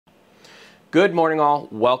Good morning all,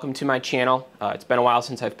 welcome to my channel. It's been a while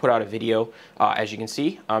since I've put out a video. As you can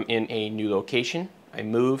see, I'm in a new location. I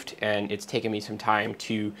moved and it's taken me some time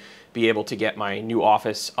to be able to get my new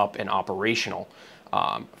office up and operational.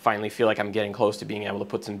 Finally feel like I'm getting close to being able to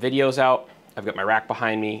put some videos out. I've got my rack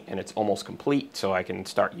behind me and it's almost complete, so I can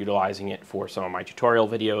start utilizing it for some of my tutorial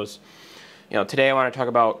videos. Today I want to talk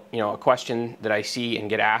about, a question that I see and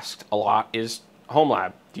get asked a lot is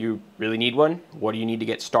Homelab. Do you really need one? What do you need to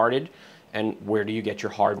get started? And where do you get your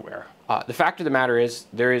hardware? The fact of the matter is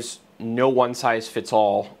there is no one size fits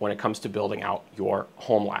all when it comes to building out your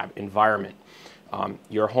home lab environment.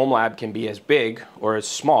 Your home lab can be as big or as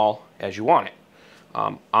small as you want it.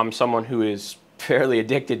 I'm someone who is fairly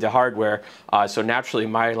addicted to hardware, so naturally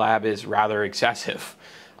my lab is rather excessive.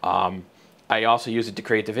 I also use it to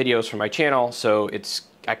create the videos for my channel, so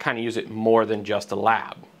I kind of use it more than just a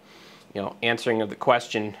lab. Answering the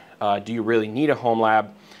question, do you really need a home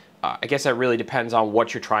lab? I guess that really depends on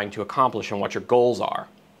what you're trying to accomplish and what your goals are.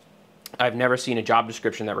 I've never seen a job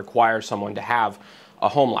description that requires someone to have a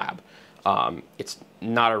home lab. It's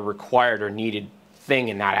not a required or needed thing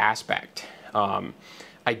in that aspect.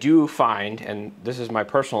 I do find, and this is my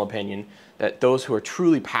personal opinion, that those who are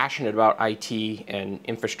truly passionate about IT and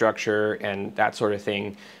infrastructure and that sort of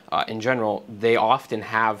thing in general, they often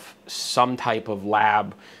have some type of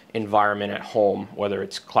lab environment at home, whether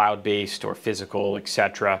it's cloud-based or physical,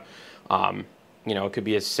 etc. It could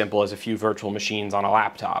be as simple as a few virtual machines on a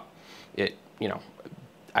laptop.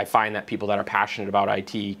 I find that people that are passionate about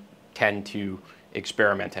IT tend to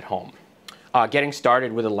experiment at home. Getting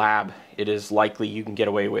started with a lab, it is likely you can get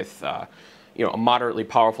away with a moderately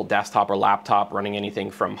powerful desktop or laptop running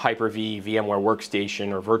anything from Hyper-V, VMware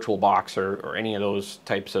Workstation, or VirtualBox, or any of those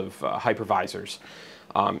types of hypervisors.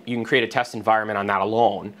 You can create a test environment on that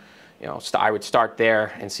alone. I would start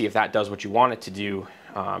there and see if that does what you want it to do.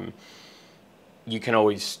 You can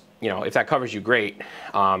always, if that covers you, great.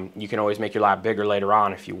 You can always make your lab bigger later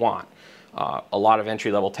on if you want. A lot of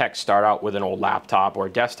entry-level techs start out with an old laptop or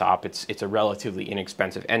desktop. It's a relatively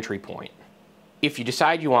inexpensive entry point. If you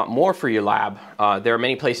decide you want more for your lab, there are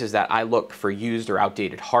many places that I look for used or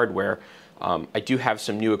outdated hardware. I do have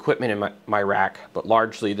some new equipment in my rack, but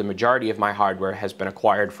largely the majority of my hardware has been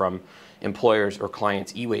acquired from employers' or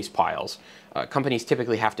clients' e-waste piles. Companies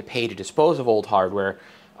typically have to pay to dispose of old hardware,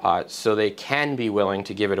 so they can be willing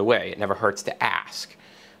to give it away. It never hurts to ask.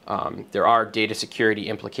 There are data security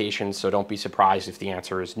implications, so don't be surprised if the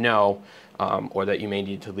answer is no, or that you may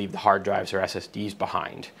need to leave the hard drives or SSDs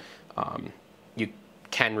behind. You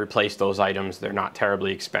can replace those items. They're not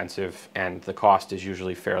terribly expensive, and the cost is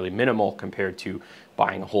usually fairly minimal compared to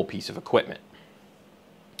buying a whole piece of equipment.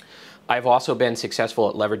 I've also been successful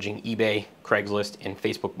at leveraging eBay, Craigslist, and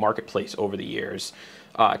Facebook Marketplace over the years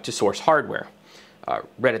to source hardware.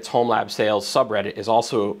 Reddit's Homelab Sales subreddit is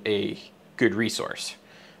also a good resource.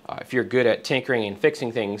 If you're good at tinkering and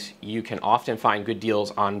fixing things, you can often find good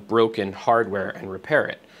deals on broken hardware and repair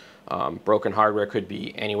it. Broken hardware could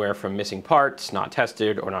be anywhere from missing parts, not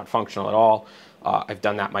tested, or not functional at all. I've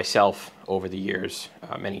done that myself over the years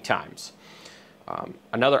many times.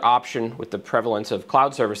 Another option, with the prevalence of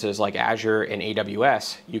cloud services like Azure and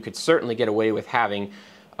AWS, you could certainly get away with having,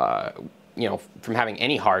 from having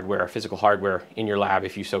any hardware, physical hardware in your lab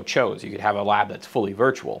if you so chose. You could have a lab that's fully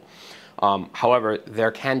virtual. However,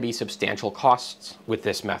 there can be substantial costs with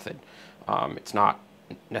this method. It's not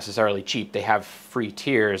necessarily cheap. They have free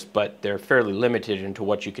tiers, but they're fairly limited into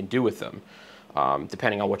what you can do with them,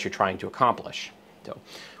 depending on what you're trying to accomplish. So,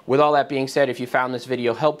 with all that being said, if you found this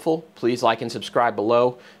video helpful, please like and subscribe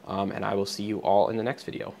below, and I will see you all in the next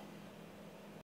video.